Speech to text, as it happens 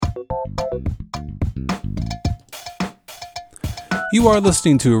You are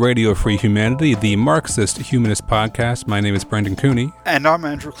listening to Radio Free Humanity, the Marxist Humanist podcast. My name is Brendan Cooney. And I'm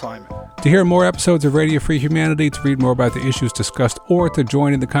Andrew Kleiman. To hear more episodes of Radio Free Humanity, to read more about the issues discussed, or to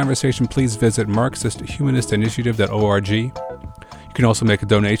join in the conversation, please visit MarxistHumanistInitiative.org. You can also make a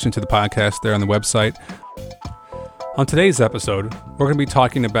donation to the podcast there on the website. On today's episode, we're going to be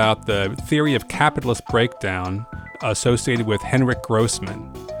talking about the theory of capitalist breakdown associated with Henrik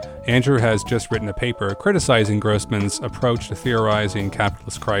Grossman. Andrew has just written a paper criticizing Grossman's approach to theorizing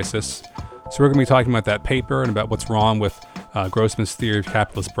capitalist crisis. So we're going to be talking about that paper and about what's wrong with Grossman's theory of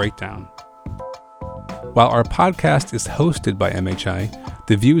capitalist breakdown. While our podcast is hosted by MHI,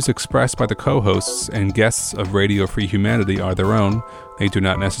 the views expressed by the co-hosts and guests of Radio Free Humanity are their own. They do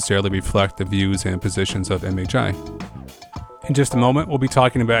not necessarily reflect the views and positions of MHI. In just a moment, we'll be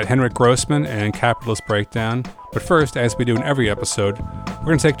talking about Henrik Grossman and capitalist breakdown. But first, as we do in every episode, we're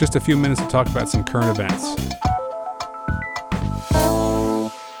going to take just a few minutes to talk about some current events.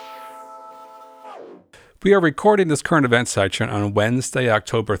 We are recording this current events section on Wednesday,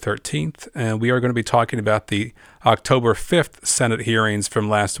 October 13th, and we are going to be talking about the October 5th Senate hearings from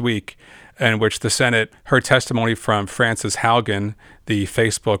last week, in which the Senate heard testimony from Frances Haugen, the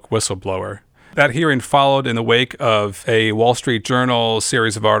Facebook whistleblower. That hearing followed in the wake of a Wall Street Journal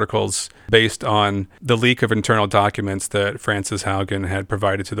series of articles based on the leak of internal documents that Frances Haugen had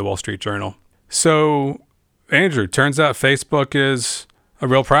provided to the Wall Street Journal. So, Andrew, turns out Facebook is a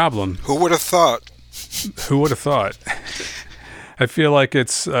real problem. Who would have thought? Who would have thought? I feel like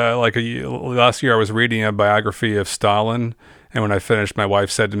it's last year I was reading a biography of Stalin, and when I finished, my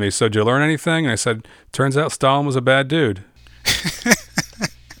wife said to me, "So did you learn anything?" And I said, "Turns out Stalin was a bad dude."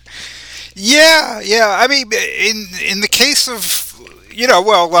 Yeah. I mean, in the case of, a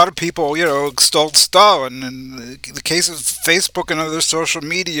lot of people, extolled Stalin. In the case of Facebook and other social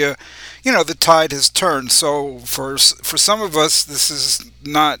media, the tide has turned. So for some of us, this is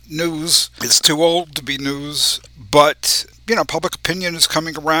not news. It's too old to be news. But, public opinion is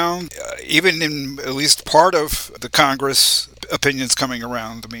coming around. Even in at least part of the Congress, opinion's coming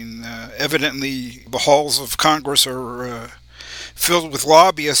around. I mean, evidently the halls of Congress are filled with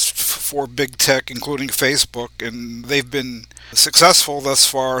lobbyists for big tech, including Facebook, and they've been successful thus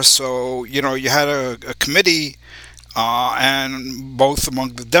far. So, you had a committee, and both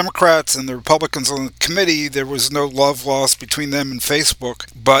among the Democrats and the Republicans on the committee, there was no love lost between them and Facebook.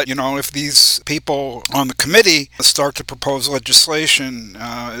 But, if these people on the committee start to propose legislation,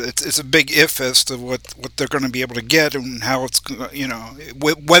 it's a big if as to what they're going to be able to get and how it's,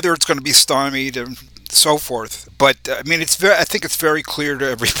 whether it's going to be stymied and so forth. But I mean, I think it's very clear to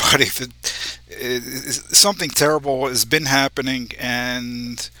everybody that something terrible has been happening,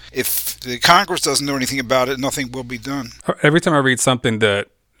 and if the Congress doesn't do anything about it, nothing will be done. Every time I read something that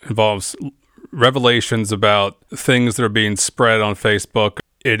involves revelations about things that are being spread on Facebook,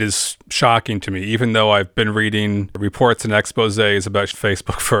 it is shocking to me, even though I've been reading reports and exposés about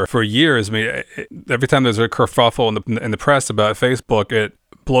Facebook for years. I mean, every time there's a kerfuffle in the press about Facebook, it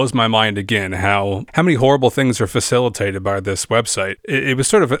blows my mind again how many horrible things are facilitated by this website. It was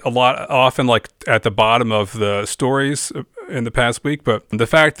sort of often like at the bottom of the stories in the past week, but the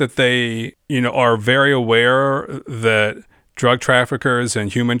fact that they, are very aware that drug traffickers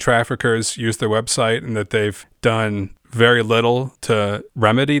and human traffickers use their website and that they've done very little to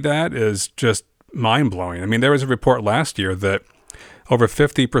remedy that is just mind-blowing. I mean, there was a report last year that over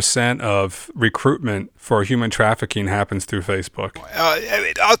 50% of recruitment for human trafficking happens through Facebook.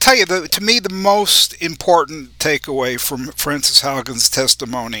 I'll tell you, to me, the most important takeaway from Frances Haugen's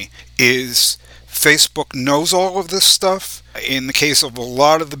testimony is Facebook knows all of this stuff. In the case of a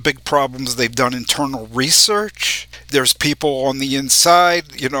lot of the big problems, they've done internal research. There's people on the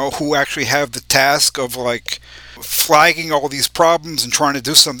inside, who actually have the task of flagging all these problems and trying to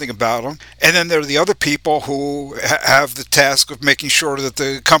do something about them. And then there are the other people who have the task of making sure that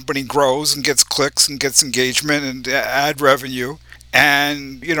the company grows and gets clicks and gets engagement and ad revenue.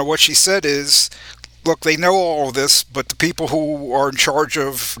 And, what she said is, look, they know all of this, but the people who are in charge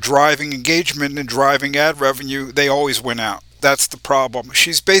of driving engagement and driving ad revenue, they always win out. That's the problem.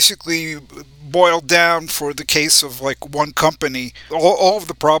 She's basically boiled down, for the case of one company, all of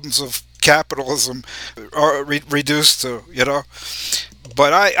the problems of capitalism are reduced to,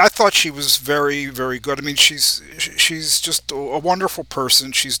 But I thought she was very, very good. I mean, she's just a wonderful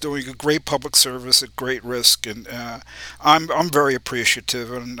person. She's doing a great public service at great risk, and I'm very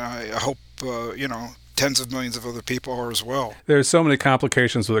appreciative, and I hope tens of millions of other people are as well. There's so many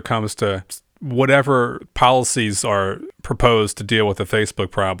complications when it comes to whatever policies are proposed to deal with the Facebook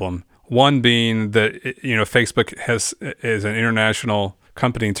problem. One being that Facebook is an international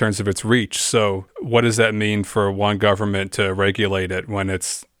company in terms of its reach. So what does that mean for one government to regulate it when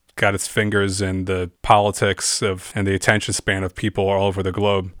it's got its fingers in the politics of and the attention span of people all over the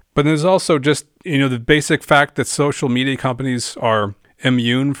globe? But there's also just, the basic fact that social media companies are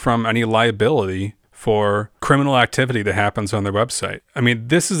immune from any liability for criminal activity that happens on their website. I mean,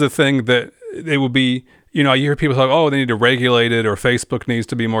 this is a thing that they will be, you hear people talk, oh, they need to regulate it, or Facebook needs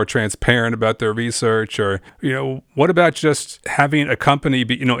to be more transparent about their research, or, what about just having a company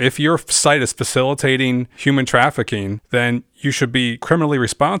be, if your site is facilitating human trafficking, then you should be criminally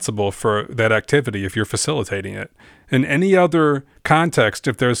responsible for that activity if you're facilitating it. In any other context,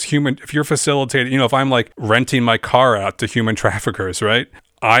 if you're facilitating, if I'm like renting my car out to human traffickers, right?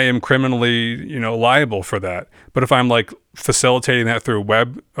 I am criminally, liable for that. But if I'm like facilitating that through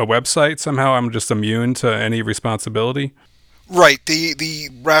a website, somehow I'm just immune to any responsibility. Right. The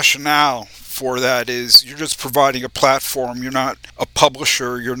rationale for that is you're just providing a platform. You're not a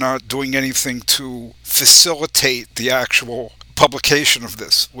publisher. You're not doing anything to facilitate the actual publication of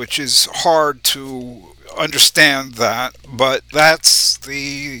this, which is hard to understand that, but that's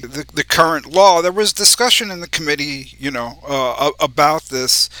the current law. There was discussion in the committee, about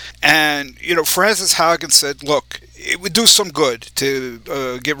this, and Frances Haugen said, look, it would do some good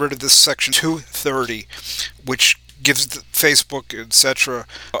to get rid of this Section 230, which gives Facebook, etc.,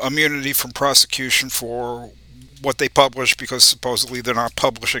 immunity from prosecution for what they publish because supposedly they're not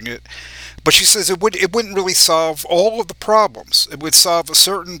publishing it. But she says it wouldn't really solve all of the problems. It would solve a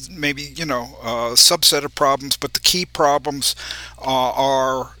certain, maybe, subset of problems, but the key problems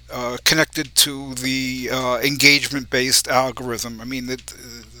are connected to the engagement-based algorithm. I mean,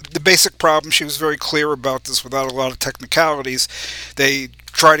 the basic problem, she was very clear about this without a lot of technicalities. They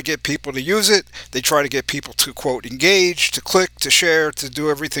try to get people to use it. They try to get people to, quote, engage, to click, to share, to do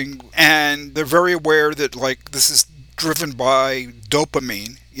everything. And they're very aware that, this is driven by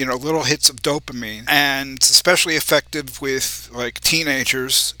dopamine, little hits of dopamine. And it's especially effective with,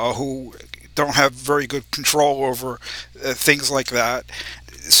 teenagers who don't have very good control over things like that.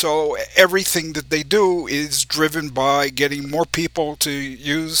 So everything that they do is driven by getting more people to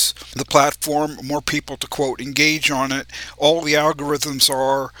use the platform, more people to, quote, engage on it. All the algorithms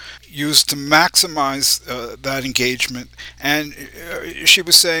are used to maximize that engagement. And she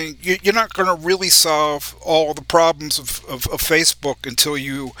was saying, you're not going to really solve all the problems of Facebook until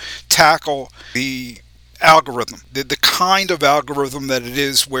you tackle the algorithm, the kind of algorithm that it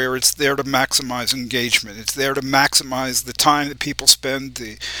is, where it's there to maximize engagement. It's there to maximize the time that people spend,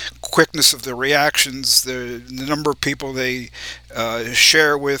 the quickness of their reactions, the number of people they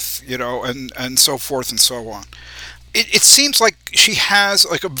share with, and so forth and so on. It seems like she has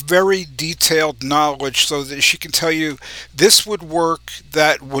a very detailed knowledge so that she can tell you this would work,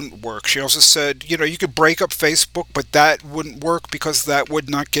 that wouldn't work. She also said, you could break up Facebook, but that wouldn't work because that would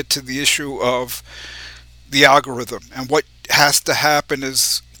not get to the issue of the algorithm. And what has to happen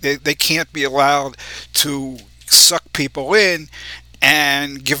is they can't be allowed to suck people in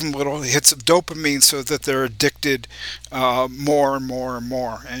and give them little hits of dopamine so that they're addicted more and more and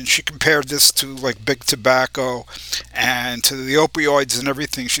more. And she compared this to big tobacco and to the opioids and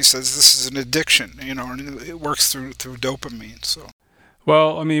everything. She says this is an addiction, and it works through dopamine. So,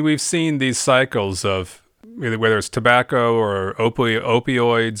 well, I mean, we've seen these cycles of whether it's tobacco or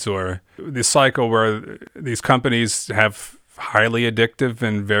opioids, or this cycle where these companies have highly addictive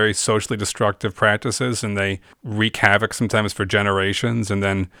and very socially destructive practices, and they wreak havoc sometimes for generations. And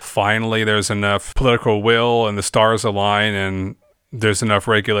then finally there's enough political will and the stars align and there's enough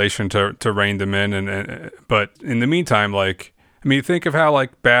regulation to rein them in. But in the meantime, think of how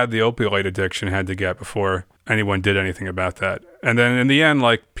bad the opioid addiction had to get before anyone did anything about that. And then in the end,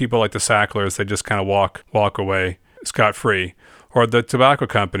 people like the Sacklers, they just kind of walk away scot-free. Or the tobacco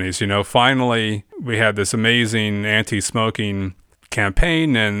companies, finally we had this amazing anti-smoking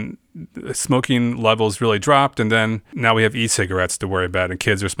campaign and smoking levels really dropped, and then now we have e-cigarettes to worry about, and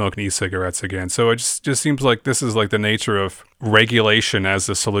kids are smoking e-cigarettes again. So it just seems like this is the nature of regulation as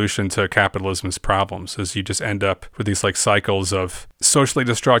the solution to capitalism's problems, is you just end up with these cycles of socially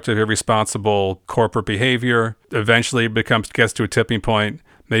destructive, irresponsible corporate behavior. Eventually it gets to a tipping point.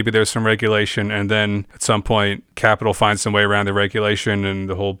 Maybe there's some regulation, and then at some point capital finds some way around the regulation and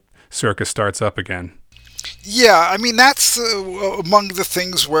the whole circus starts up again. Yeah, I mean, that's among the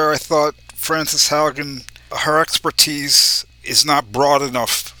things where I thought Frances Haugen, her expertise is not broad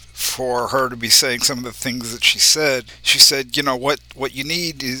enough for her to be saying some of the things that she said. She said, what you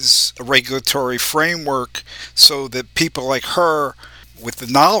need is a regulatory framework so that people like her, with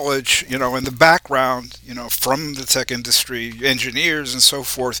the knowledge, and the background, from the tech industry, engineers and so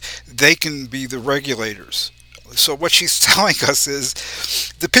forth, they can be the regulators. So what she's telling us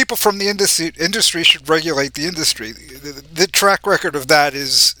is the people from the industry should regulate the industry. The track record of that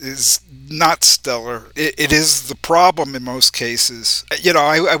is not stellar. It is the problem in most cases.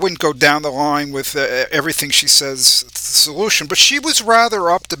 I wouldn't go down the line with everything she says the solution, but she was rather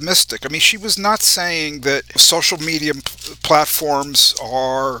optimistic. I mean, she was not saying that social media platforms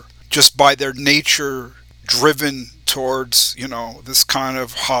are just by their nature driven towards, this kind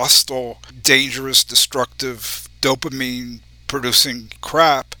of hostile, dangerous, destructive, dopamine-producing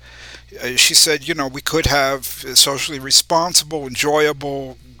crap. She said, we could have socially responsible,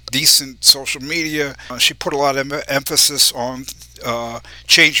 enjoyable, decent social media. She put a lot of emphasis on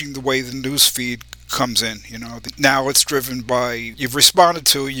changing the way the news feed comes in. Now it's driven by, you've responded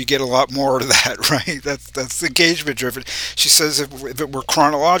to, you get a lot more of that, right? That's engagement driven. She says if it were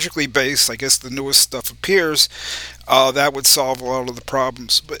chronologically based, I guess the newest stuff appears, that would solve a lot of the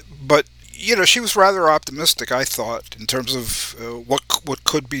problems. But she was rather optimistic, I thought, in terms of what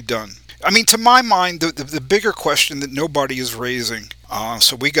could be done. I mean, to my mind, the bigger question that nobody is raising,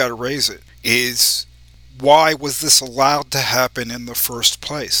 so we got to raise it, is why was this allowed to happen in the first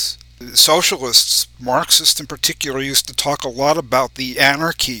place? Socialists, Marxists in particular, used to talk a lot about the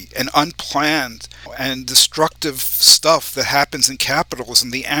anarchy and unplanned and destructive stuff that happens in capitalism,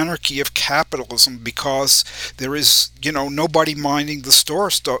 the anarchy of capitalism, because there is, nobody minding the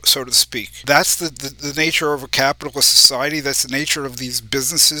store, so to speak. That's the nature of a capitalist society. That's the nature of these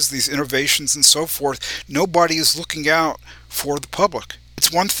businesses, these innovations, and so forth. Nobody is looking out for the public.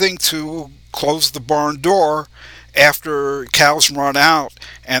 It's one thing to close the barn door after cows run out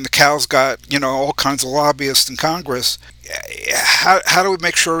and the cows got, all kinds of lobbyists in Congress. How do we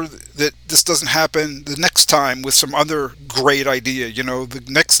make sure that this doesn't happen the next time with some other great idea, the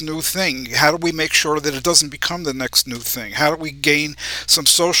next new thing? How do we make sure that it doesn't become the next new thing? How do we gain some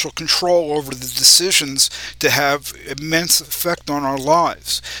social control over the decisions to have immense effect on our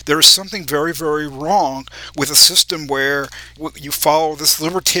lives? There is something very, very wrong with a system where you follow this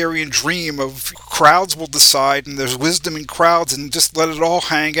libertarian dream of crowds will decide and there's wisdom in crowds and just let it all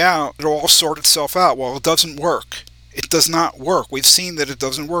hang out. It'll all sort itself out. Well, it doesn't work. It does not work. We've seen that it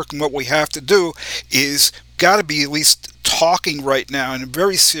doesn't work, and what we have to do is got to be at least talking right now in a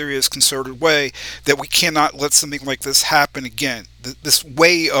very serious, concerted way that we cannot let something like this happen again. This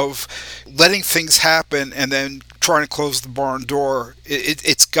way of letting things happen and then trying to close the barn door,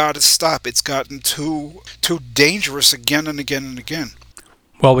 it's got to stop. It's gotten too dangerous again and again and again.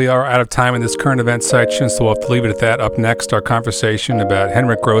 Well, we are out of time in this current event section, so we'll have to leave it at that. Up next, our conversation about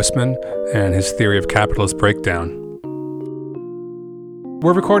Henrik Grossman and his theory of capitalist breakdown.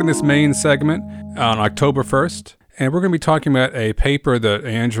 We're recording this main segment on October 1st, and we're going to be talking about a paper that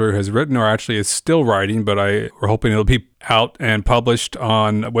Andrew has written, or actually is still writing, but we're hoping it'll be out and published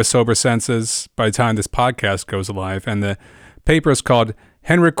on With Sober Senses by the time this podcast goes live. And the paper is called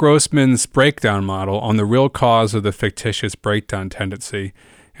Henrik Grossman's Breakdown Model on the Real Cause of the Fictitious Breakdown Tendency.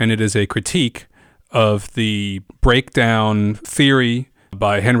 And it is a critique of the breakdown theory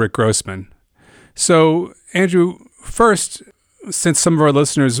by Henrik Grossman. So, Andrew, first, since some of our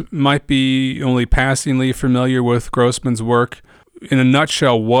listeners might be only passingly familiar with Grossman's work, in a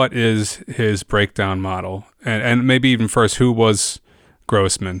nutshell, what is his breakdown model? And maybe even first, who was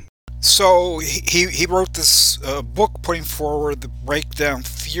Grossman? So he wrote this book putting forward the breakdown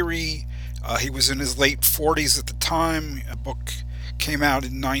theory. He was in his late 40s at the time. A book came out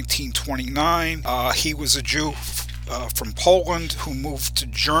in 1929. He was a Jew from Poland who moved to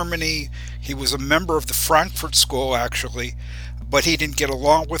Germany. He was a member of the Frankfurt School, actually, but he didn't get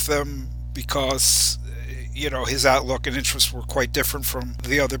along with them because, his outlook and interests were quite different from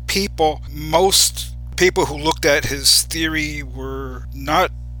the other people. Most people who looked at his theory were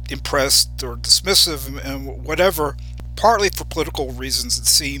not impressed or dismissive and whatever, partly for political reasons, it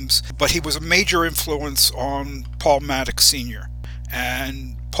seems, but he was a major influence on Paul Maddox Sr.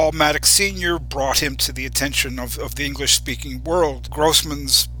 And Paul Maddox Sr. brought him to the attention of the English-speaking world.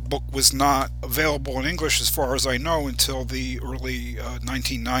 Grossman's book was not available in English, as far as I know, until the early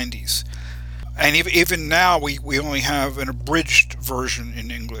 1990s. And even now, we only have an abridged version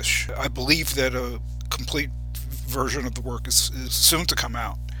in English. I believe that a complete version of the work is soon to come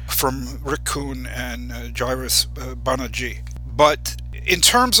out from Rick Kuhn and Jairus Banaji. But in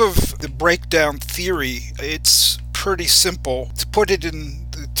terms of the breakdown theory, it's pretty simple. To put it in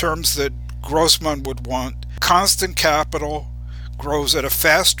the terms that Grossman would want, constant capital grows at a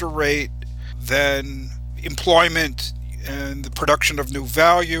faster rate than employment and the production of new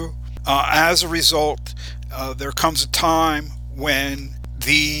value. As a result, there comes a time when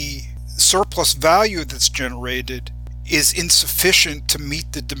the surplus value that's generated is insufficient to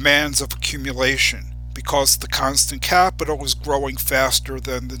meet the demands of accumulation. because the constant capital is growing faster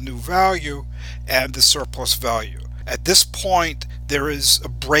than the new value and the surplus value. At this point, there is a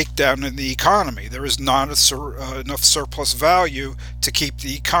breakdown in the economy. There is not enough surplus value to keep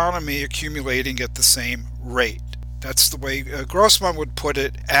the economy accumulating at the same rate. That's the way Grossman would put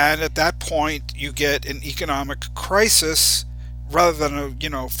it. And at that point, you get an economic crisis rather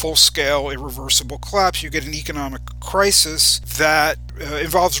than a full-scale irreversible collapse. You get an economic crisis that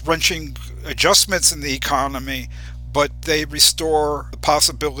involves wrenching adjustments in the economy, but they restore the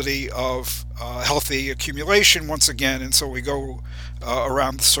possibility of healthy accumulation once again, and so we go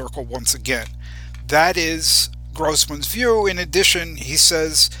around the circle once again. That is Grossman's view. In addition, he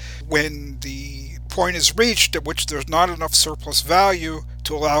says when the point is reached at which there's not enough surplus value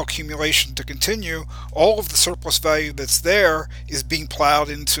to allow accumulation to continue, all of the surplus value that's there is being plowed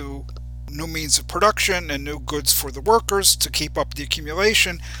into new means of production and new goods for the workers to keep up the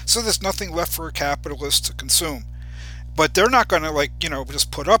accumulation, so there's nothing left for a capitalist to consume. But they're not going to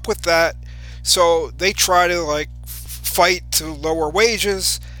just put up with that, so they try to fight to lower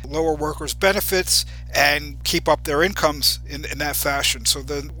wages, lower workers' benefits, and keep up their incomes in that fashion. So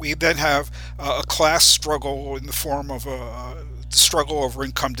then we have a class struggle in the form of a struggle over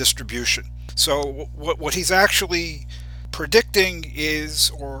income distribution. So what he's actually predicting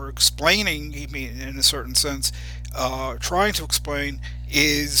is, or explaining, in a certain sense, trying to explain,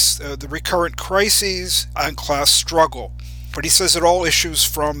 is the recurrent crises and class struggle. But he says it all issues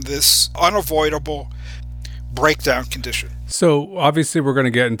from this unavoidable breakdown condition. So obviously we're going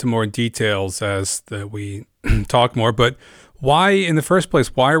to get into more details as we talk more, but why, in the first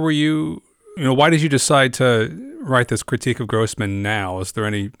place, why did you decide to write this critique of Grossman now? Is there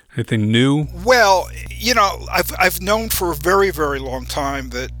anything new? Well, I've known for a very, very long time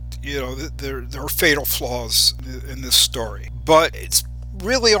that there are fatal flaws in this story, but it's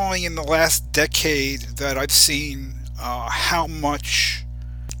really only in the last decade that I've seen how much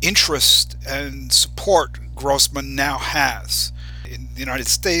interest and support Grossman now has in the United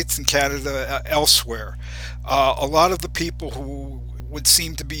States and Canada, elsewhere. A lot of the people who would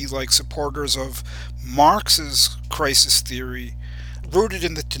seem to be supporters of Marx's crisis theory, rooted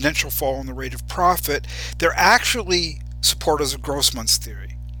in the tendential fall in the rate of profit, they're actually supporters of Grossman's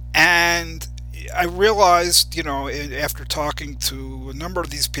theory. And I realized, after talking to a number of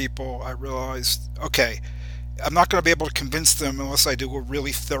these people, I realized, okay, I'm not going to be able to convince them unless I do a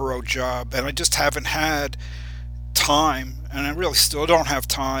really thorough job. And I just haven't had time, and I really still don't have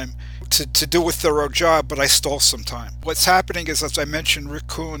time to do a thorough job, but I stole some time. What's happening is, as I mentioned, Rick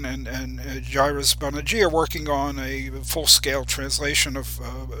Kuhn and Jairus Banaji are working on a full-scale translation of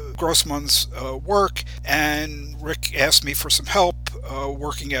Grossman's work, and Rick asked me for some help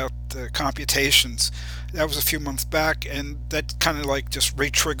working out the computations. That was a few months back, and that kind of just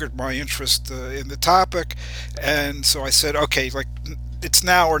re-triggered my interest in the topic, and so I said, okay, it's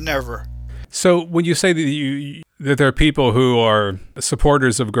now or never. So when you say that there are people who are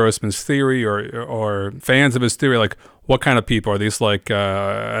supporters of Grossman's theory or fans of his theory, what kind of people? Are these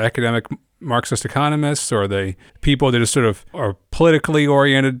academic Marxist economists, or are they people that just sort of are politically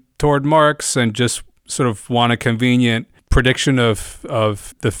oriented toward Marx and just sort of want a convenient prediction of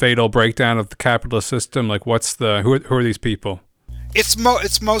the fatal breakdown of the capitalist system? Who are these people?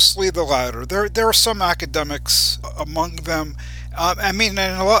 It's mostly the latter. There are some academics among them. And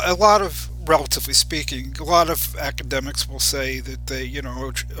a lot of, relatively speaking, a lot of academics will say that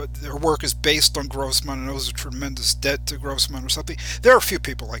their work is based on Grossman and owes a tremendous debt to Grossman or something. There are a few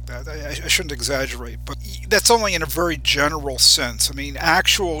people like that. I shouldn't exaggerate, but that's only in a very general sense.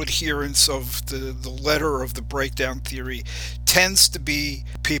 Actual adherents of the letter of the breakdown theory tends to be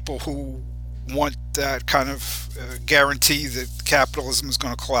people who want that kind of guarantee that capitalism is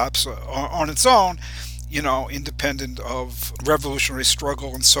going to collapse on its own, independent of revolutionary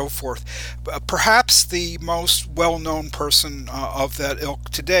struggle and so forth. Perhaps the most well-known person of that ilk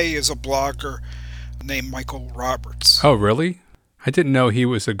today is a blogger named Michael Roberts. Oh, really? I didn't know he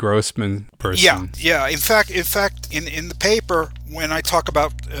was a Grossman person. Yeah. In fact, in the paper, when I talk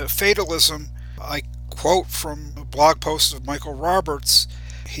about fatalism, I quote from a blog post of Michael Roberts.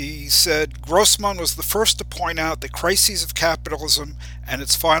 He said, Grossman was the first to point out that crises of capitalism and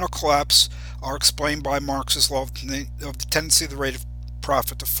its final collapse are explained by Marx's law of the tendency of the rate of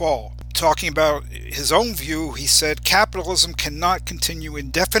profit to fall. Talking about his own view, he said, capitalism cannot continue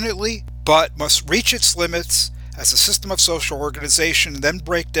indefinitely, but must reach its limits as a system of social organization and then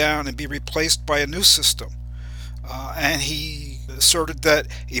break down and be replaced by a new system. And he asserted that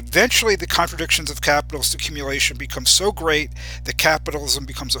eventually the contradictions of capitalist accumulation become so great that capitalism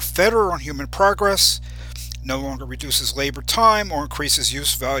becomes a fetter on human progress, no longer reduces labor time or increases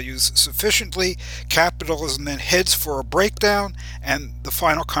use values sufficiently, capitalism then heads for a breakdown and the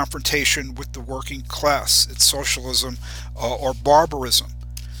final confrontation with the working class. It's socialism or barbarism.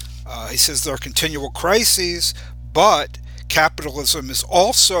 He says there are continual crises, but capitalism is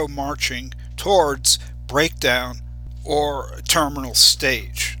also marching towards breakdown or terminal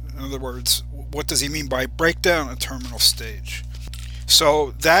stage. In other words, what does he mean by breakdown and terminal stage?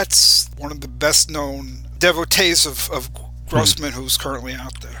 So that's one of the best known devotees of Grossman who's currently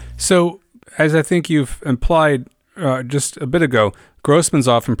out there. So, as I think you've implied just a bit ago, Grossman's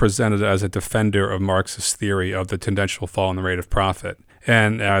often presented as a defender of Marx's theory of the tendential fall in the rate of profit.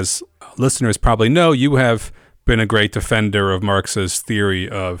 And as listeners probably know, you have been a great defender of Marx's theory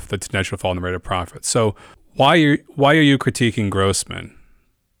of the tendential fall in the rate of profit. So why are you critiquing Grossman?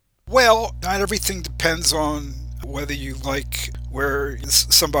 Well, not everything depends on whether you like where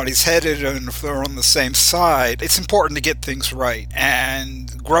somebody's headed and if they're on the same side. It's important to get things right.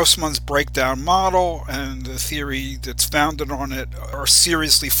 And Grossman's breakdown model and the theory that's founded on it are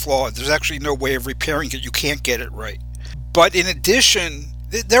seriously flawed. There's actually no way of repairing it. You can't get it right. But in addition,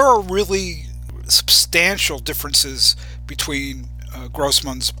 there are really substantial differences between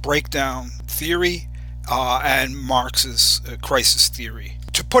Grossman's breakdown theory and Marx's crisis theory.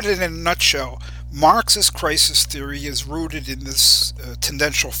 To put it in a nutshell, Marx's crisis theory is rooted in this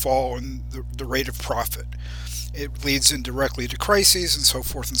tendential fall in the rate of profit. It leads indirectly to crises and so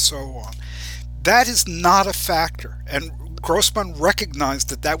forth and so on. That is not a factor, and Grossman recognized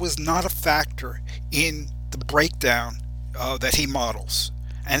that that was not a factor in the breakdown that he models.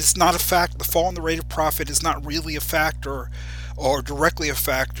 And it's not a fact. The fall in the rate of profit is not really a factor or directly a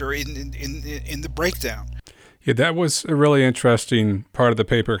factor in the breakdown. Yeah, that was a really interesting part of the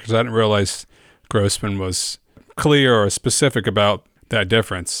paper because I didn't realize Grossman was clear or specific about that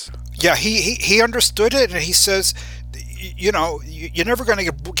difference. Yeah, he understood it, and he says, you know, you're never going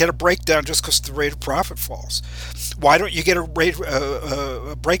to get a breakdown just because the rate of profit falls. Why don't you get a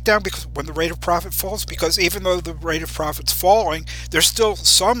breakdown? Because when the rate of profit falls, because even though the rate of profit's falling, there's still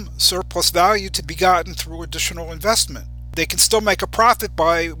some surplus value to be gotten through additional investment. They can still make a profit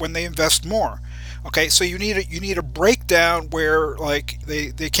when they invest more. Okay, so you need a breakdown where like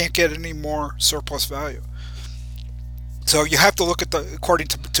they can't get any more surplus value. So you have to look at according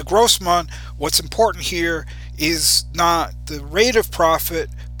to Grossman, what's important here is not the rate of profit,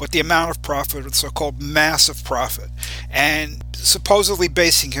 but the amount of profit, the so-called mass of profit. And supposedly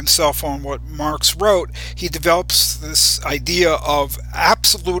basing himself on what Marx wrote, he develops this idea of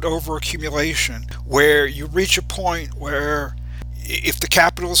absolute overaccumulation, where you reach a point where if the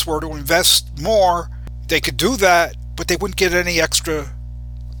capitalists were to invest more, they could do that, but they wouldn't get any extra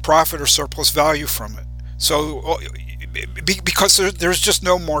profit or surplus value from it. So, because there's just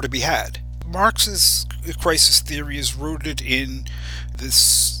no more to be had. Marx's crisis theory is rooted in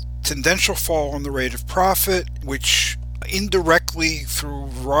this tendential fall in the rate of profit, which indirectly, through a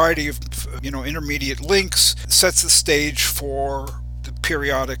variety of intermediate links, sets the stage for the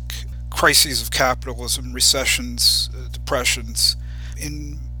periodic crises of capitalism, recessions, depressions.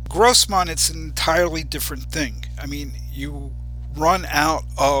 In Grossman, it's an entirely different thing. I mean, you run out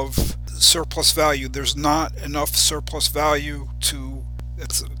of surplus value. There's not enough surplus value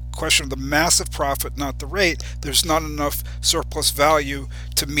it's a question of the massive profit, not the rate. There's not enough surplus value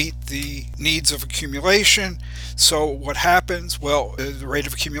to meet the needs of accumulation. So what happens? Well, the rate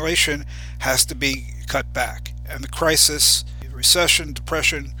of accumulation has to be cut back. And the crisis, recession,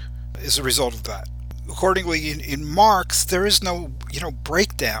 depression is a result of that. Accordingly, in Marx, there is no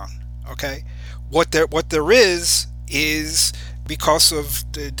breakdown. Okay, what there is because of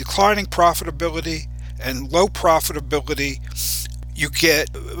the declining profitability and low profitability, you get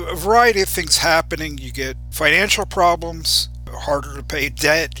a variety of things happening. You get financial problems, harder to pay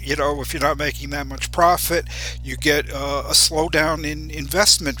debt, if you're not making that much profit. You get a slowdown in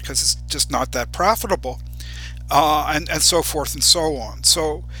investment because it's just not that profitable, and so forth and so on.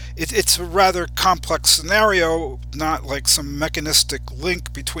 So it's a rather complex scenario, not like some mechanistic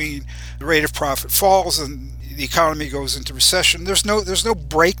link between the rate of profit falls and the economy goes into recession. There's no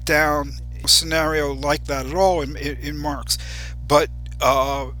breakdown scenario like that at all in Marx. But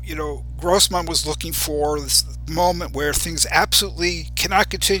Grossman was looking for this moment where things absolutely cannot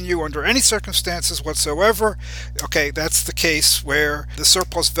continue under any circumstances whatsoever. Okay, that's the case where the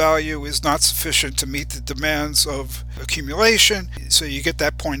surplus value is not sufficient to meet the demands of accumulation. So you get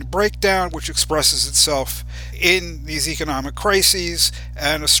that point of breakdown, which expresses itself in these economic crises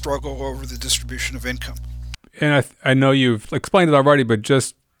and a struggle over the distribution of income. And I know you've explained it already, but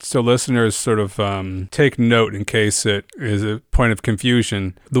just so listeners sort of take note in case it is a point of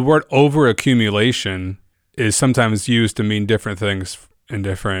confusion, the word overaccumulation is sometimes used to mean different things in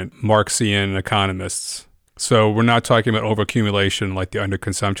different Marxian economists. So we're not talking about overaccumulation like the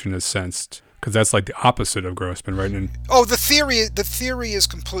underconsumption is sensed, because that's like the opposite of Grossman, right? The theory is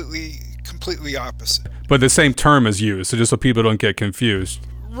completely opposite. But the same term is used, so just so people don't get confused.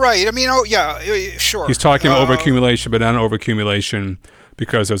 Right. I mean, sure. He's talking about overaccumulation, but not overaccumulation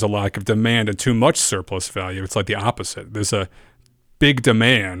because there's a lack of demand and too much surplus value. It's like the opposite. There's a big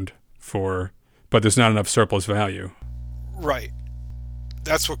demand but there's not enough surplus value. Right.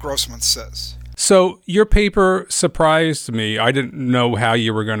 That's what Grossman says. So your paper surprised me. I didn't know how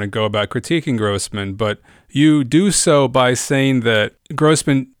you were going to go about critiquing Grossman, but you do so by saying that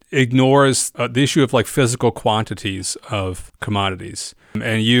Grossman ignores the issue of like physical quantities of commodities.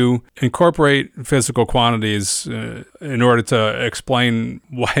 And you incorporate physical quantities in order to explain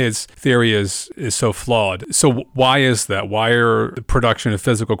why his theory is so flawed. So why is that? Why are the production of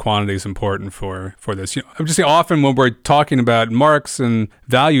physical quantities important for this? I'm just saying, often when we're talking about Marx and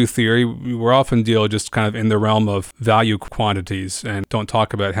value theory, we're often deal just kind of in the realm of value quantities and don't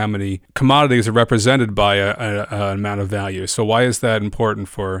talk about how many commodities are represented by an amount of value. So why is that important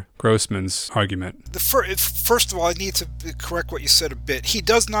for Grossman's argument? First of all, I need to correct what you said a bit. He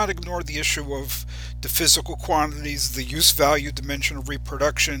does not ignore the issue of the physical quantities, the use value dimension of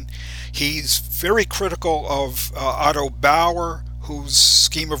reproduction. He's very critical of Otto Bauer, whose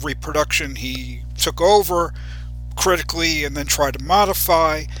scheme of reproduction he took over critically and then tried to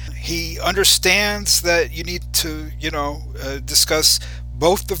modify. He understands that you need to, discuss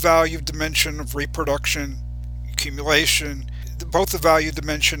both the value dimension of reproduction, accumulation, both the value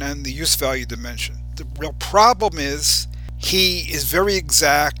dimension and the use value dimension. The real problem is he is very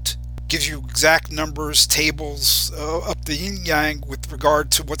exact, gives you exact numbers, tables, up the yin-yang with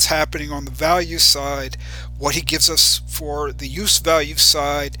regard to what's happening on the value side. What he gives us for the use value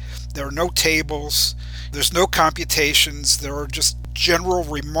side, there are no tables, there's no computations, there are just general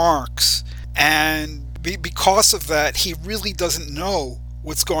remarks. And because of that, he really doesn't know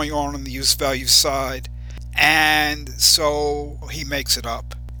what's going on the use value side. And so he makes it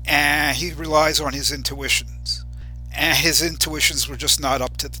up. And he relies on his intuitions. And his intuitions were just not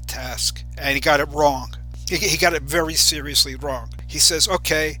up to the task. And he got it wrong. He got it very seriously wrong. He says,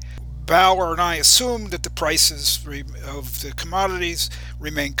 okay, Bauer and I assume that the prices of the commodities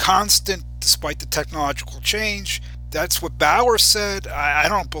remain constant despite the technological change. That's what Bauer said. I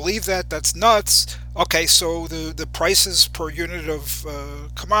don't believe that. That's nuts. Okay, so the prices per unit of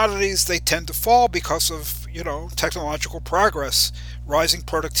commodities, they tend to fall because of, technological progress, rising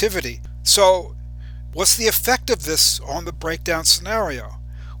productivity. So what's the effect of this on the breakdown scenario?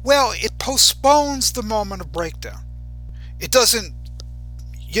 Well, it postpones the moment of breakdown. It doesn't,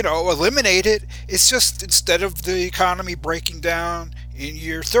 eliminate it. It's just, instead of the economy breaking down in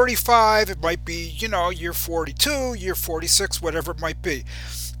year 35, it might be, year 42, year 46, whatever it might be.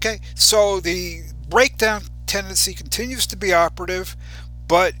 Okay, so the breakdown tendency continues to be operative,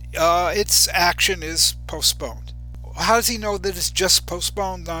 but its action is postponed. How does he know that it's just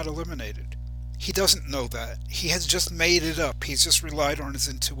postponed, not eliminated? He doesn't know that. He has just made it up. He's just relied on his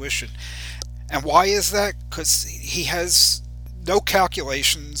intuition. And why is that? Because he has no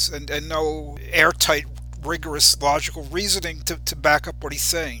calculations and no airtight, rigorous, logical reasoning to back up what he's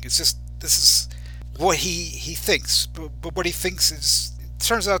saying. It's just, this is what he thinks. But what he thinks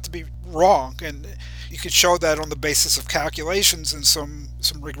turns out to be wrong, and you could show that on the basis of calculations and some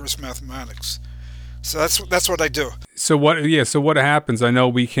rigorous mathematics. So that's what I do. So what happens? I know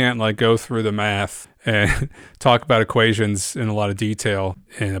we can't go through the math and talk about equations in a lot of detail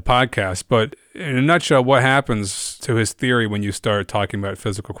in a podcast, but in a nutshell, what happens to his theory when you start talking about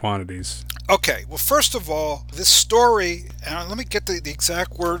physical quantities? Okay, well, first of all, this story, and let me get the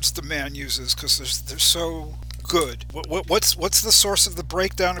exact words the man uses because they're so good. What's the source of the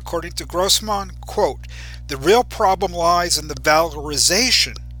breakdown according to Grossman? Quote, the real problem lies in the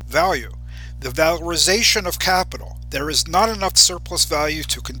valorization of capital. There is not enough surplus value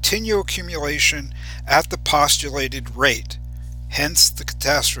to continue accumulation at the postulated rate, hence the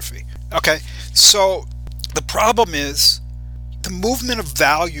catastrophe. Okay, so the problem is the movement of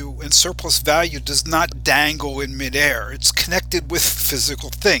value and surplus value does not dangle in midair. It's connected with physical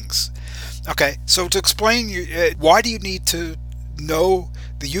things. Okay, so to explain, why do you need to know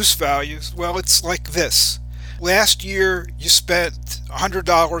the use values? Well, it's like this. Last year, you spent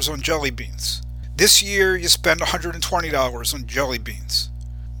 $100 on jelly beans. This year, you spend $120 on jelly beans.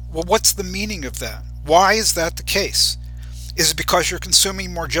 Well, what's the meaning of that? Why is that the case? Is it because you're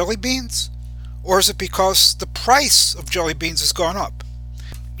consuming more jelly beans? Or is it because the price of jelly beans has gone up?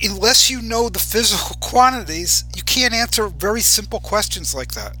 Unless you know the physical quantities, you can't answer very simple questions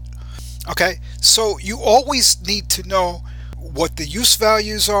like that. Okay, so you always need to know what the use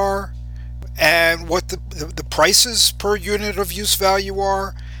values are and what the prices per unit of use value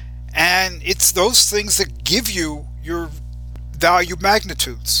are, and it's those things that give you your value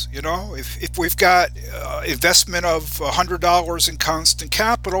magnitudes. If we've got investment of $100 in constant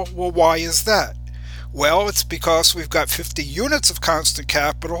capital, well, why is that? Well, it's because we've got 50 units of constant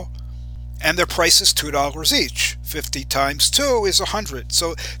capital and their price is $2 each. 50 times 2 is 100.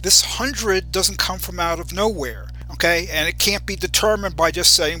 So this 100 doesn't come from out of nowhere, okay? And it can't be determined by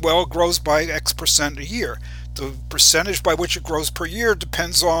just saying, well, it grows by X percent a year. The percentage by which it grows per year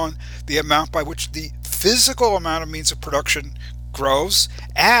depends on the amount by which the physical amount of means of production grows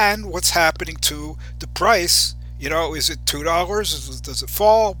and what's happening to the price. Is it $2? Does it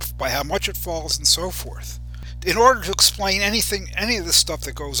fall? By how much it falls, and so forth. In order to explain any of the stuff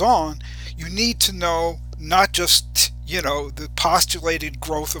that goes on, you need to know not just, the postulated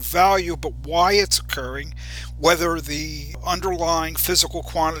growth of value, but why it's occurring, whether the underlying physical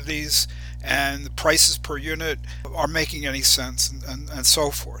quantities and the prices per unit are making any sense, and so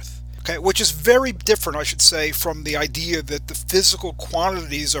forth. Okay, which is very different, I should say, from the idea that the physical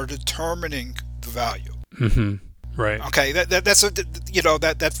quantities are determining the value. Mm-hmm. Right. Okay, that's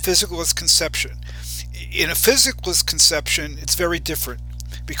that physicalist conception. In a physicalist conception, it's very different,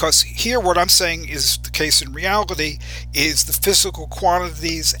 because here what I'm saying is the case in reality is the physical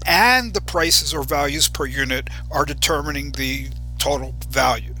quantities and the prices or values per unit are determining the total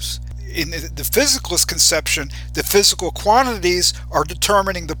values. In the physicalist conception, the physical quantities are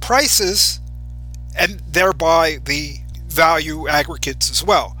determining the prices and thereby the value aggregates as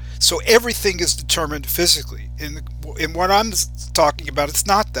well. So everything is determined physically. In what I'm talking about, it's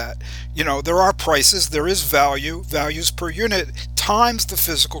not that. There are prices, there is values per unit times the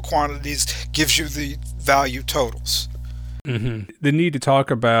physical quantities gives you the value totals. Mm-hmm. The need to talk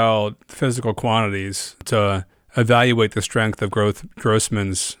about physical quantities to evaluate the strength of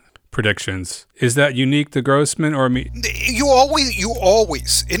Grossman's predictions, is that unique to Grossman, or you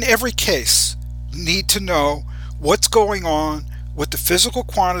always in every case need to know what's going on with the physical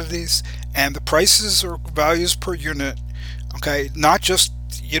quantities and the prices or values per unit, okay, not just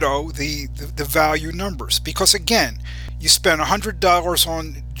the value numbers, because again, you spend $100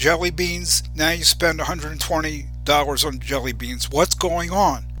 on jelly beans, now you spend $120 on jelly beans. What's going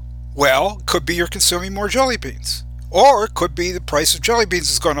on? Well, it could be you're consuming more jelly beans, or it could be the price of jelly beans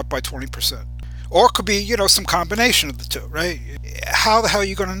has gone up by 20%, or it could be some combination of the two, right? How the hell are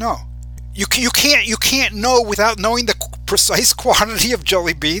you going to know? You can't know without knowing the precise quantity of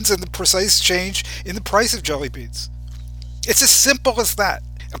jelly beans and the precise change in the price of jelly beans. It's as simple as that.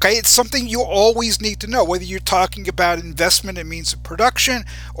 Okay, it's something you always need to know, whether you're talking about investment in means of production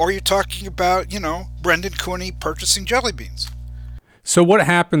or you're talking about, Brendan Cooney purchasing jelly beans. So what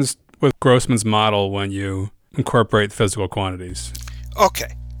happens with Grossman's model when you incorporate physical quantities?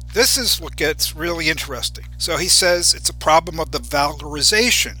 Okay, this is what gets really interesting. So he says it's a problem of the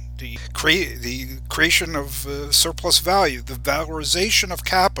valorization, the creation of surplus value, the valorization of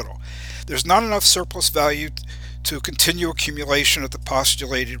capital. There's not enough surplus value to continue accumulation at the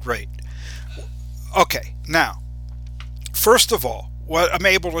postulated rate. Okay, now, first of all, what I'm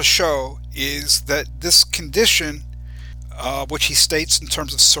able to show is that this condition, which he states in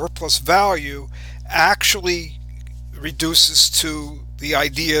terms of surplus value, actually reduces to the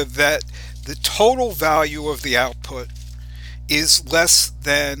idea that the total value of the output is less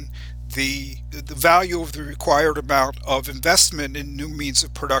than the value of the required amount of investment in new means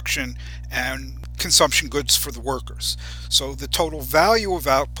of production and consumption goods for the workers. So the total value of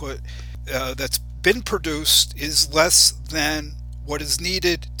output that's been produced is less than what is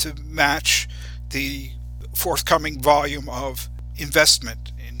needed to match the forthcoming volume of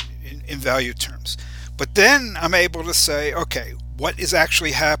investment in value terms. But then I'm able to say, okay, what is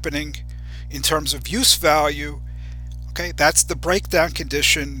actually happening in terms of use value? Okay, that's the breakdown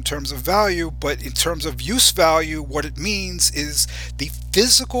condition in terms of value, but in terms of use value, what it means is the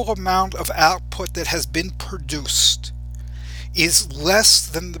physical amount of output that has been produced is less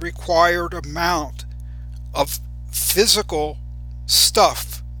than the required amount of physical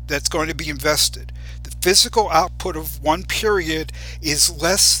stuff that's going to be invested. The physical output of one period is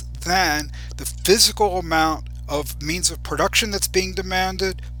less than the physical amount of means of production that's being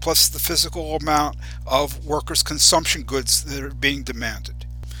demanded plus the physical amount of workers' consumption goods that are being demanded.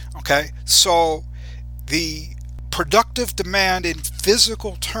 Okay, so the productive demand in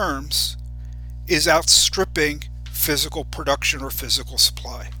physical terms is outstripping physical production or physical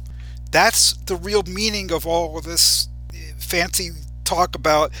supply. That's the real meaning of all of this fancy talk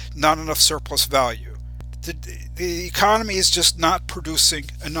about not enough surplus value. the economy is just not producing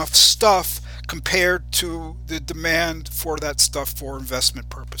enough stuff compared to the demand for that stuff for investment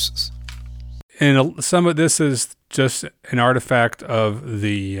purposes. And some of this is just an artifact of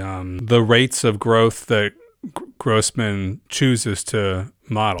the rates of growth that Grossman chooses to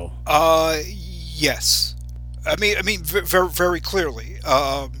model. Yes. I mean, very, very clearly.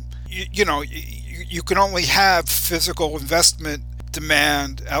 You can only have physical investment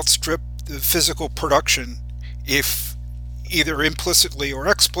demand outstrip the physical production if either implicitly or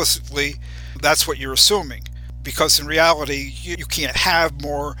explicitly that's what you're assuming. Because in reality, you can't have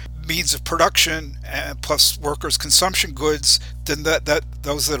more means of production plus workers' consumption goods than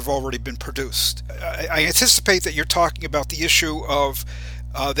those that have already been produced. I anticipate that you're talking about the issue of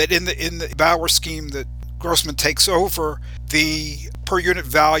that in the Bauer scheme that Grossman takes over, the per unit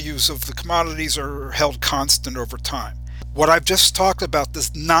values of the commodities are held constant over time. What I've just talked about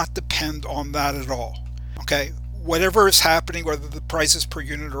does not depend on that at all. Okay? Whatever is happening, whether the prices per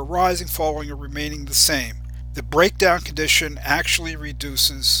unit are rising, falling, or remaining the same, the breakdown condition actually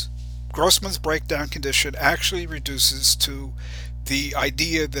reduces, Grossman's breakdown condition actually reduces to the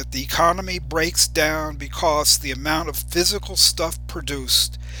idea that the economy breaks down because the amount of physical stuff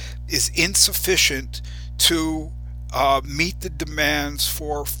produced is insufficient to meet the demands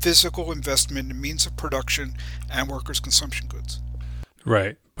for physical investment in means of production and workers' consumption goods.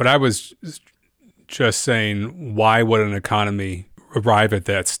 Right. But I was just saying, why would an economy arrive at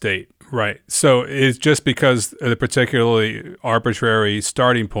that state? Right. So it's just because of the particularly arbitrary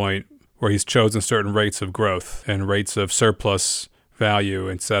starting point where he's chosen certain rates of growth and rates of surplus value,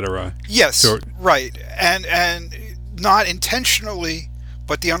 etc. Yes, so, right. And not intentionally,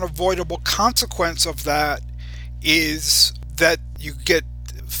 but the unavoidable consequence of that is that you get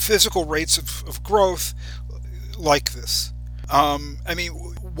physical rates of growth like this. I mean,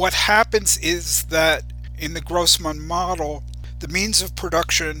 what happens is that in the Grossman model, the means of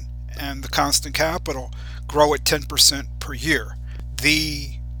production and the constant capital grow at 10% per year. The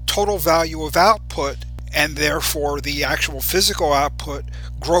total value of output and therefore the actual physical output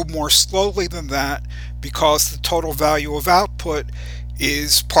grow more slowly than that because the total value of output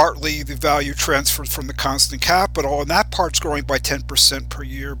is partly the value transferred from the constant capital, and that part's growing by 10% per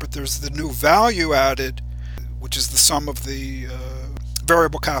year, but there's the new value added, which is the sum of the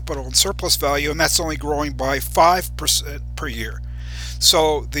variable capital and surplus value, and that's only growing by 5% per year.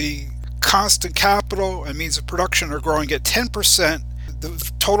 So the constant capital and means of production are growing at 10%.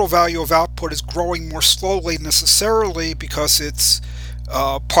 The total value of output is growing more slowly necessarily because it's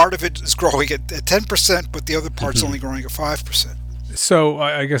part of it is growing at 10%, but the other part's only growing at 5%. So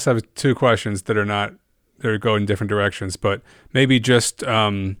I guess I have two questions that are going in different directions, but maybe just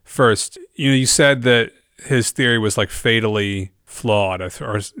first, you said that his theory was like fatally flawed,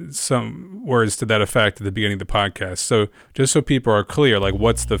 or some words to that effect at the beginning of the podcast. So just so people are clear, like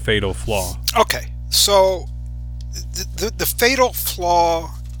what's the fatal flaw? Okay, so the fatal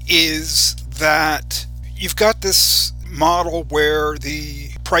flaw is that you've got this model where the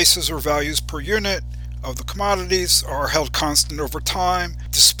prices or values per unit of the commodities are held constant over time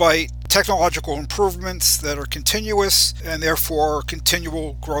despite technological improvements that are continuous and therefore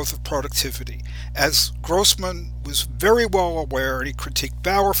continual growth of productivity. As Grossman was very well aware, and he critiqued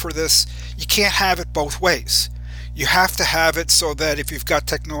Bauer for this, you can't have it both ways. You have to have it so that if you've got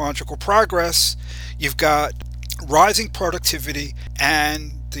technological progress, you've got rising productivity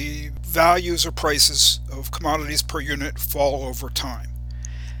and the values or prices of commodities per unit fall over time.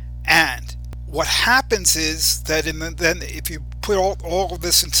 And what happens is that then if you put all of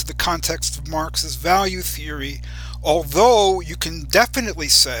this into the context of Marx's value theory, although you can definitely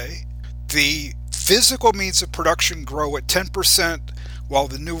say the physical means of production grow at 10%, while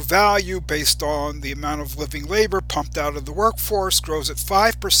the new value based on the amount of living labor pumped out of the workforce grows at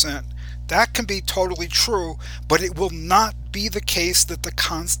 5%, that can be totally true, but it will not be the case that the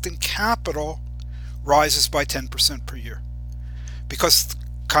constant capital rises by 10% per year. Because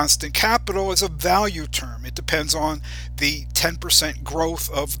constant capital is a value term. It depends on the 10%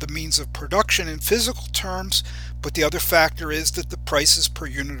 growth of the means of production in physical terms, but the other factor is that the prices per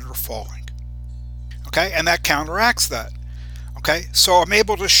unit are falling. Okay, and that counteracts that. Okay, so I'm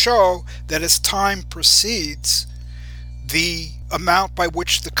able to show that as time proceeds, the amount by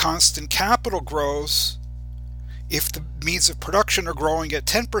which the constant capital grows, if the means of production are growing at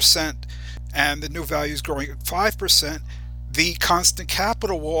 10% and the new value is growing at 5%, the constant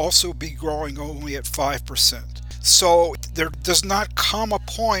capital will also be growing only at 5%. So there does not come a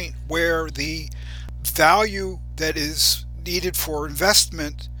point where the value that is needed for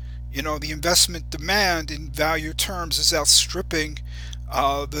investment, the investment demand in value terms is outstripping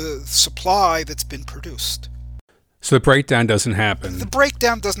the supply that's been produced. So the breakdown doesn't happen. The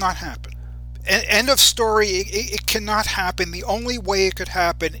breakdown does not happen. End of story. It cannot happen. The only way it could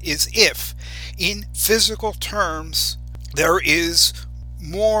happen is if, in physical terms, there is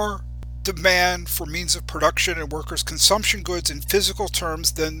more demand for means of production and workers' consumption goods in physical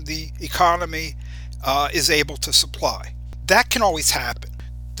terms than the economy is able to supply. That can always happen.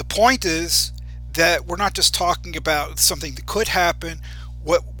 The point is that we're not just talking about something that could happen.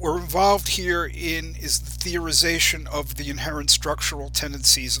 What we're involved here in is the theorization of the inherent structural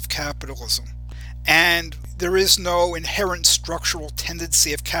tendencies of capitalism. And there is no inherent structural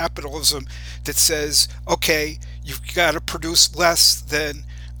tendency of capitalism that says, okay, you've got to produce less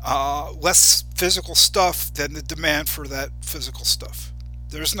physical stuff than the demand for that physical stuff.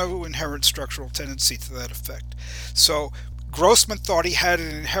 There's no inherent structural tendency to that effect. So Grossman thought he had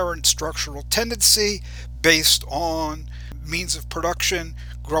an inherent structural tendency based on means of production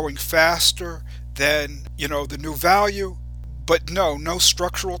growing faster than, the new value, but no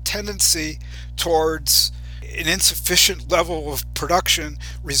structural tendency towards an insufficient level of production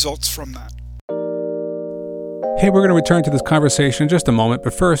results from that. Hey, we're going to return to this conversation in just a moment,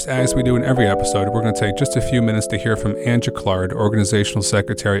 but first, as we do in every episode, we're going to take just a few minutes to hear from Ann Jaclard, Organizational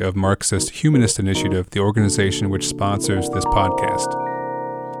Secretary of Marxist Humanist Initiative, the organization which sponsors this podcast.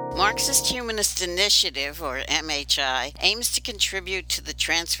 Marxist Humanist Initiative, or MHI, aims to contribute to the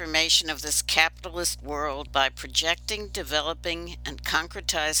transformation of this capitalist world by projecting, developing, and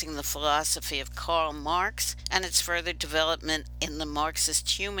concretizing the philosophy of Karl Marx and its further development in the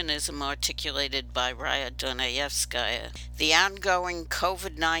Marxist humanism articulated by Raya Dunayevskaya. The ongoing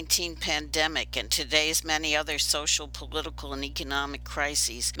COVID-19 pandemic and today's many other social, political, and economic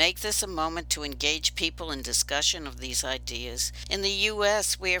crises make this a moment to engage people in discussion of these ideas. In the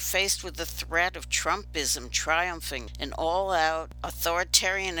U.S., we are faced with the threat of Trumpism triumphing, an all-out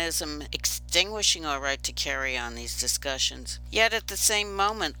authoritarianism extinguishing our right to carry on these discussions. Yet at the same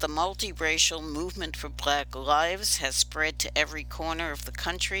moment, the multiracial movement for Black lives has spread to every corner of the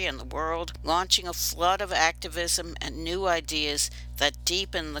country and the world, launching a flood of activism and new ideas that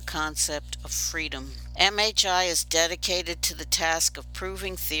deepen the concept of freedom. MHI is dedicated to the task of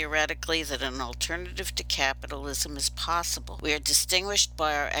proving theoretically that an alternative to capitalism is possible. We are distinguished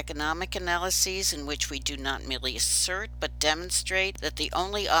by our economic analyses in which we do not merely assert but demonstrate that the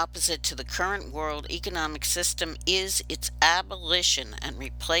only opposite to the current world economic system is its abolition and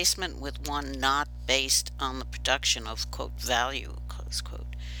replacement with one not based on the production of, quote, value, close quote.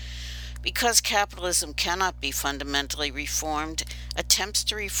 Because capitalism cannot be fundamentally reformed, attempts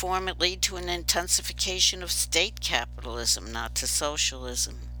to reform it lead to an intensification of state capitalism, not to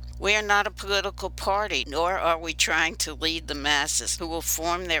socialism. We are not a political party, nor are we trying to lead the masses who will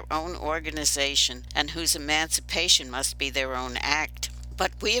form their own organization and whose emancipation must be their own act.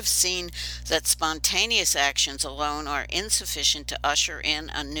 But we have seen that spontaneous actions alone are insufficient to usher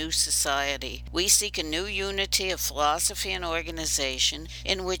in a new society. We seek a new unity of philosophy and organization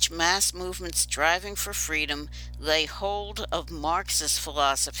in which mass movements striving for freedom lay hold of Marx's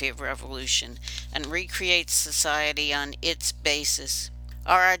philosophy of revolution and recreate society on its basis.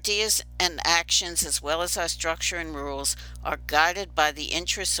 Our ideas and actions, as well as our structure and rules, are guided by the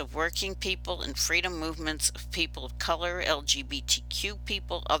interests of working people and freedom movements of people of color, LGBTQ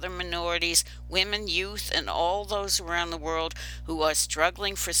people, other minorities, women, youth, and all those around the world who are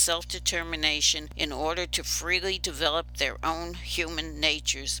struggling for self-determination in order to freely develop their own human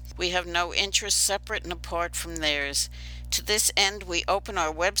natures. We have no interests separate and apart from theirs. To this end, we open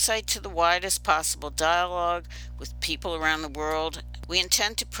our website to the widest possible dialogue with people around the world. We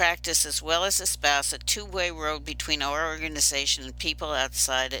intend to practice as well as espouse a two-way road between our organization and people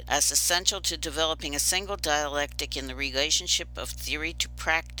outside it as essential to developing a single dialectic in the relationship of theory to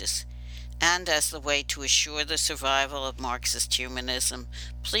practice, and as the way to assure the survival of Marxist humanism.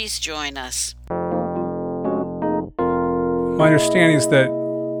 Please join us. My understanding is that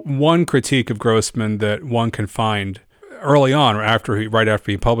one critique of Grossman that one can find early on, or right after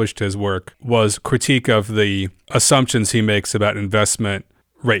he published his work, was critique of the assumptions he makes about investment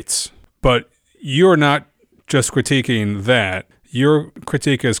rates. But you're not just critiquing that. Your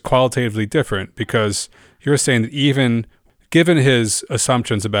critique is qualitatively different, because you're saying that even given his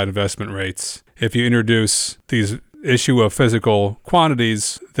assumptions about investment rates, if you introduce these issue of physical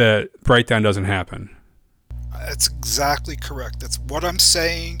quantities, that breakdown doesn't happen. That's exactly correct. That's what I'm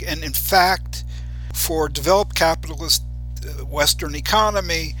saying. And in fact, for developed capitalist Western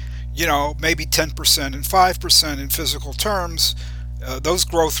economy, maybe 10% and 5% in physical terms, those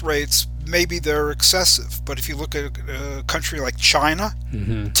growth rates, maybe they're excessive. But if you look at a country like China,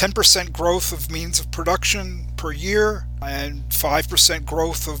 10% growth of means of production per year and 5%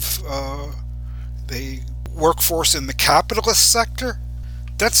 growth of the workforce in the capitalist sector,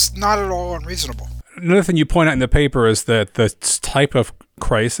 that's not at all unreasonable. Another thing you point out in the paper is that the type of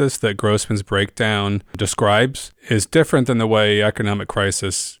crisis that Grossman's breakdown describes is different than the way economic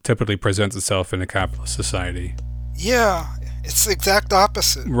crisis typically presents itself in a capitalist society. Yeah, it's the exact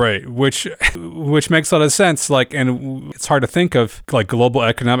opposite. Right, which makes a lot of sense. And it's hard to think of global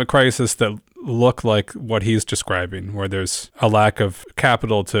economic crisis that look like what he's describing, where there's a lack of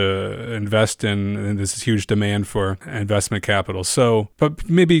capital to invest in, and there's this huge demand for investment capital. So, but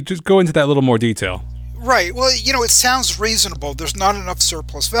maybe just go into that a little more detail. Right. Well, it sounds reasonable. There's not enough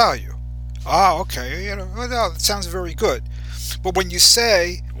surplus value. Ah, okay. That sounds very good. But when you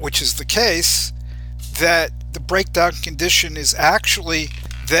say, which is the case, that the breakdown condition is actually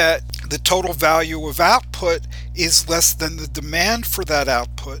that the total value of output is less than the demand for that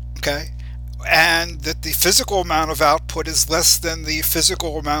output, okay? And that the physical amount of output is less than the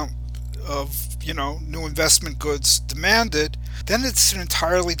physical amount of, new investment goods demanded, then it's an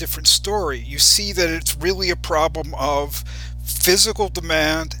entirely different story. You see that it's really a problem of physical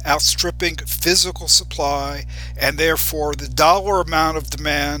demand outstripping physical supply, and therefore the dollar amount of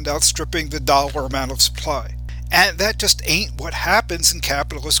demand outstripping the dollar amount of supply. And that just ain't what happens in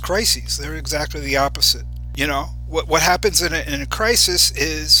capitalist crises. They're exactly the opposite. What happens in a crisis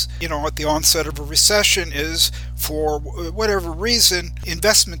is, at the onset of a recession is, for whatever reason,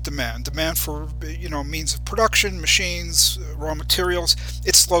 investment demand for, means of production, machines, raw materials,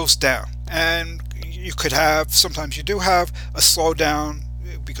 it slows down. And you could have, sometimes you do have, a slowdown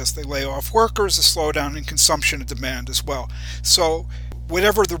because they lay off workers, a slowdown in consumption and demand as well. So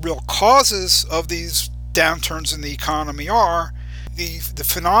whatever the real causes of these downturns in the economy are, the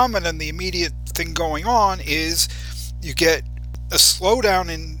phenomenon, the immediate thing going on is you get a slowdown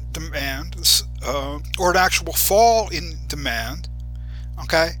in demand or an actual fall in demand,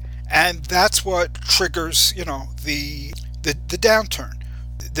 okay? And that's what triggers, the downturn.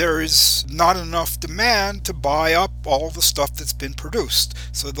 There is not enough demand to buy up all the stuff that's been produced.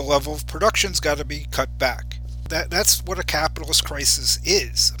 So the level of production's got to be cut back. That's what a capitalist crisis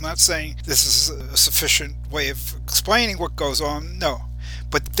is. I'm not saying this is a sufficient way of explaining what goes on, no.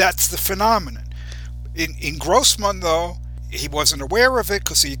 But that's the phenomenon. In Grossman, though, he wasn't aware of it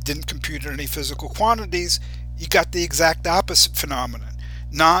because he didn't compute any physical quantities. You got the exact opposite phenomenon.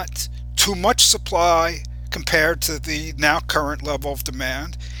 Not too much supply compared to the now current level of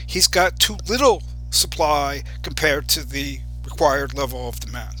demand. He's got too little supply compared to the required level of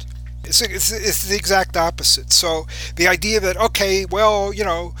demand. It's the exact opposite. So the idea that, okay, well,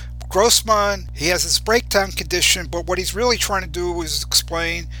 Grossman, he has this breakdown condition, but what he's really trying to do is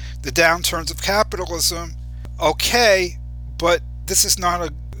explain the downturns of capitalism. Okay, but this is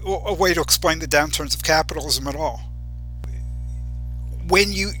not a way to explain the downturns of capitalism at all.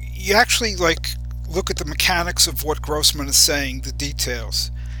 When you actually look at the mechanics of what Grossman is saying, the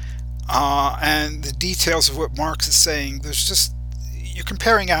details, and the details of what Marx is saying, you're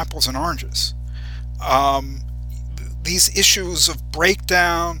comparing apples and oranges. These issues of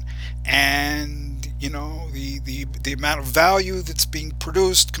breakdown and the amount of value that's being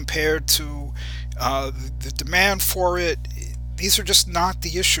produced compared to the demand for it, these are just not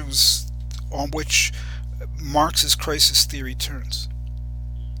the issues on which Marx's crisis theory turns.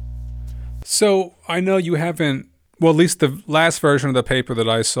 So I know you haven't, well, at least the last version of the paper that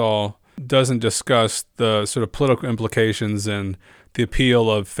I saw doesn't discuss the sort of political implications and the appeal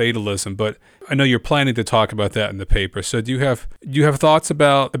of fatalism, but I know you're planning to talk about that in the paper. So do you have thoughts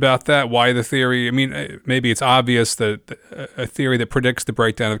about that? Why the theory? I mean, maybe it's obvious that a theory that predicts the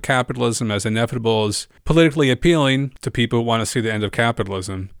breakdown of capitalism as inevitable is politically appealing to people who want to see the end of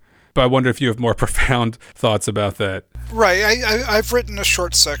capitalism. But I wonder if you have more profound thoughts about that. Right. I've written a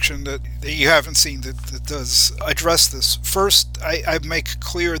short section that you haven't seen that does address this. First, I make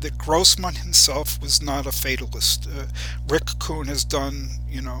clear that Grossman himself was not a fatalist. Rick Kuhn has done,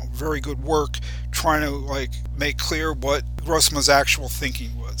 very good work trying to make clear what Grossman's actual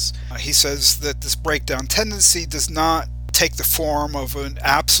thinking was. He says that this breakdown tendency does not take the form of an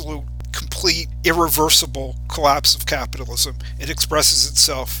absolute, complete, irreversible collapse of capitalism. It expresses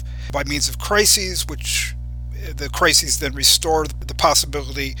itself by means of crises, which the crises then restore the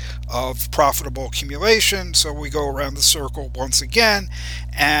possibility of profitable accumulation. So we go around the circle once again,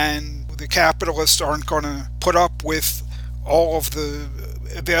 and the capitalists aren't going to put up with all of the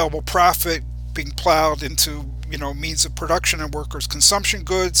available profit being plowed into means of production and workers' consumption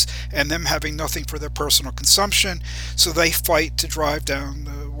goods, and them having nothing for their personal consumption. So they fight to drive down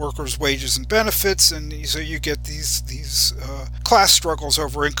the workers' wages and benefits, and so you get these class struggles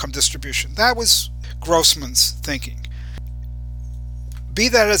over income distribution. That was Grossman's thinking. Be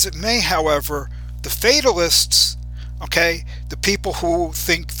that as it may, however, the fatalists, okay, the people who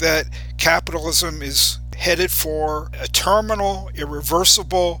think that capitalism is headed for a terminal,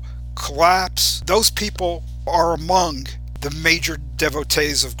 irreversible collapse, those people are among the major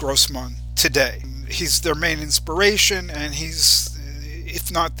devotees of Grossman today. He's their main inspiration, and he's,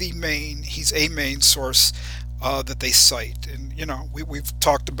 if not the main, he's a main source that they cite. And, you know, we've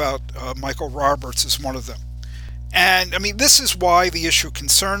talked about Michael Roberts as one of them. And, I mean, this is why the issue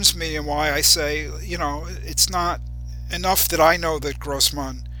concerns me and why I say, you know, it's not enough that I know that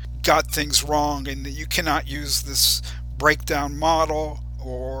Grossman got things wrong and that you cannot use this breakdown model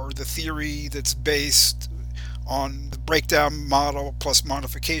or the theory that's based on the breakdown model plus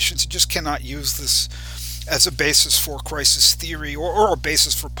modifications. You just cannot use this as a basis for crisis theory or a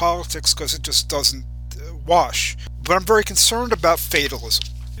basis for politics, because it just doesn't wash. But I'm very concerned about fatalism.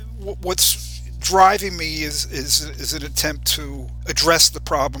 What's driving me is an attempt to address the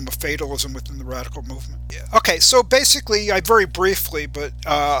problem of fatalism within the radical movement. Okay, so basically, I very briefly, but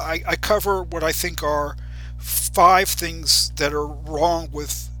I cover what I think are 5 things that are wrong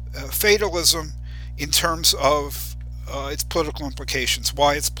with fatalism in terms of its political implications,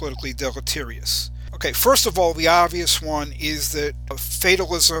 why it's politically deleterious. Okay, first of all, the obvious one is that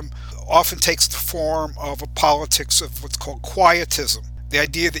fatalism often takes the form of a politics of what's called quietism. The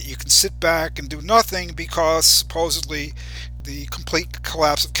idea that you can sit back and do nothing because supposedly the complete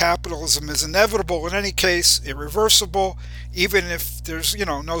collapse of capitalism is inevitable, in any case, irreversible, even if there's, you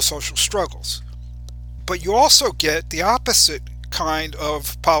know, no social struggles. But you also get the opposite kind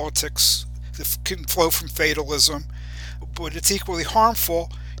of politics that can flow from fatalism, but it's equally harmful.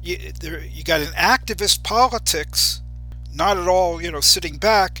 You got an activist politics, not at all, you know, sitting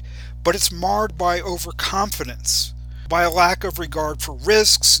back, but it's marred by overconfidence, by a lack of regard for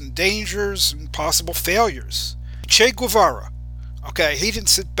risks and dangers and possible failures. Che Guevara, okay, he didn't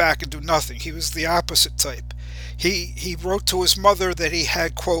sit back and do nothing. He was the opposite type. He wrote to his mother that he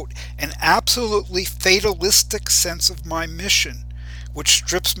had, quote, an absolutely fatalistic sense of my mission, which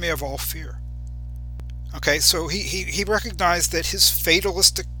strips me of all fear. Okay, so he recognized that his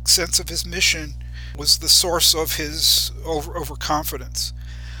fatalistic sense of his mission was the source of his overconfidence.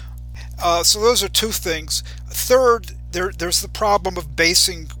 So those are 2 things. Third, there's the problem of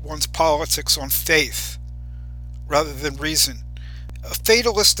basing one's politics on faith rather than reason. A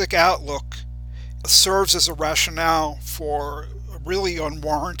fatalistic outlook serves as a rationale for a really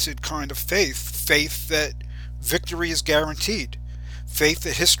unwarranted kind of faith that victory is guaranteed, faith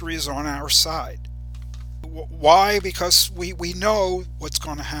that history is on our side. Why? Because we know what's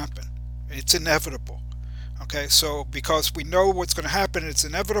going to happen. It's inevitable. Okay, so because we know what's going to happen, it's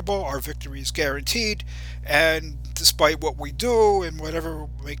inevitable, our victory is guaranteed, and despite what we do and whatever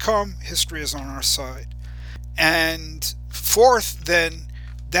may come, history is on our side. And fourth, then,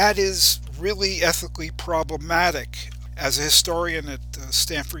 that is really ethically problematic. As a historian at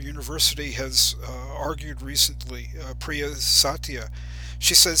Stanford University has argued recently, Priya Satya,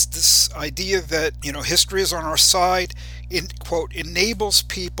 she says this idea that, you know, history is on our side, quote, enables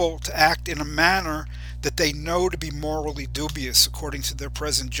people to act in a manner that they know to be morally dubious according to their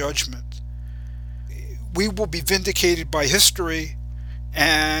present judgment. We will be vindicated by history,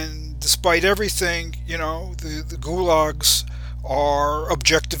 and despite everything, you know, the gulags are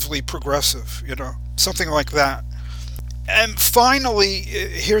objectively progressive, you know, something like that. And finally,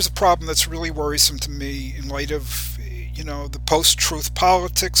 here's a problem that's really worrisome to me in light of, you know, the post-truth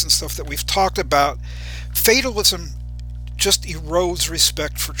politics and stuff that we've talked about. Fatalism just erodes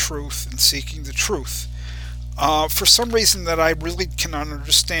respect for truth and seeking the truth. For some reason that I really cannot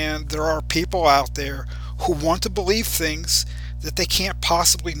understand, there are people out there who want to believe things that they can't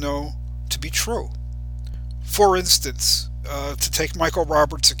possibly know to be true. For instance, to take Michael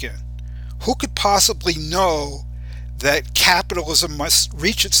Roberts again, who could possibly know that capitalism must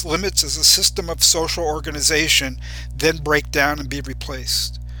reach its limits as a system of social organization, then break down and be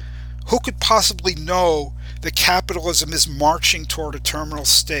replaced? Who could possibly know that capitalism is marching toward a terminal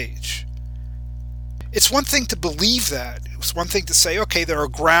stage? It's one thing to believe that. It's one thing to say, okay, there are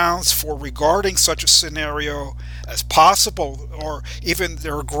grounds for regarding such a scenario as possible, or even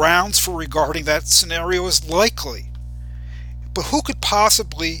there are grounds for regarding that scenario as likely. But who could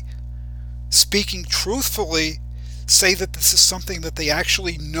possibly, speaking truthfully, say that this is something that they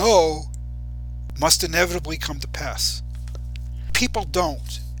actually know must inevitably come to pass? People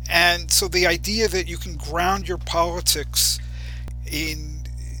don't. And so the idea that you can ground your politics in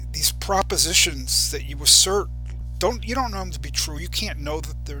these propositions that you assert You don't know them to be true. You can't know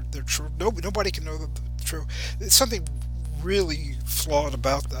that they're true. Nobody can know that they're true. There's something really flawed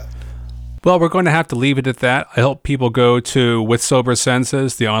about that. Well, we're going to have to leave it at that. I hope people go to With Sober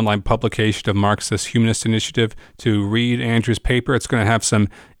Senses, the online publication of Marxist Humanist Initiative, to read Andrew's paper. It's going to have some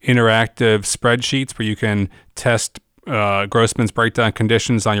interactive spreadsheets where you can test Grossman's breakdown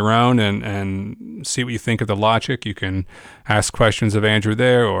conditions on your own and see what you think of the logic. You can ask questions of Andrew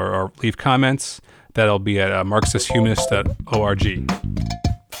there or leave comments. That'll be at marxisthumanist.org.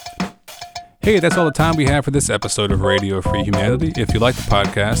 Hey, that's all the time we have for this episode of Radio Free Humanity. If you like the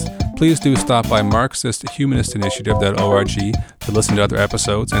podcast, please do stop by marxisthumanistinitiative.org to listen to other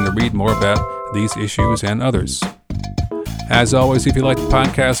episodes and to read more about these issues and others. As always, if you like the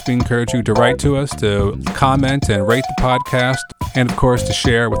podcast, we encourage you to write to us, to comment and rate the podcast, and of course to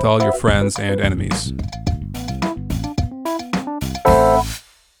share with all your friends and enemies.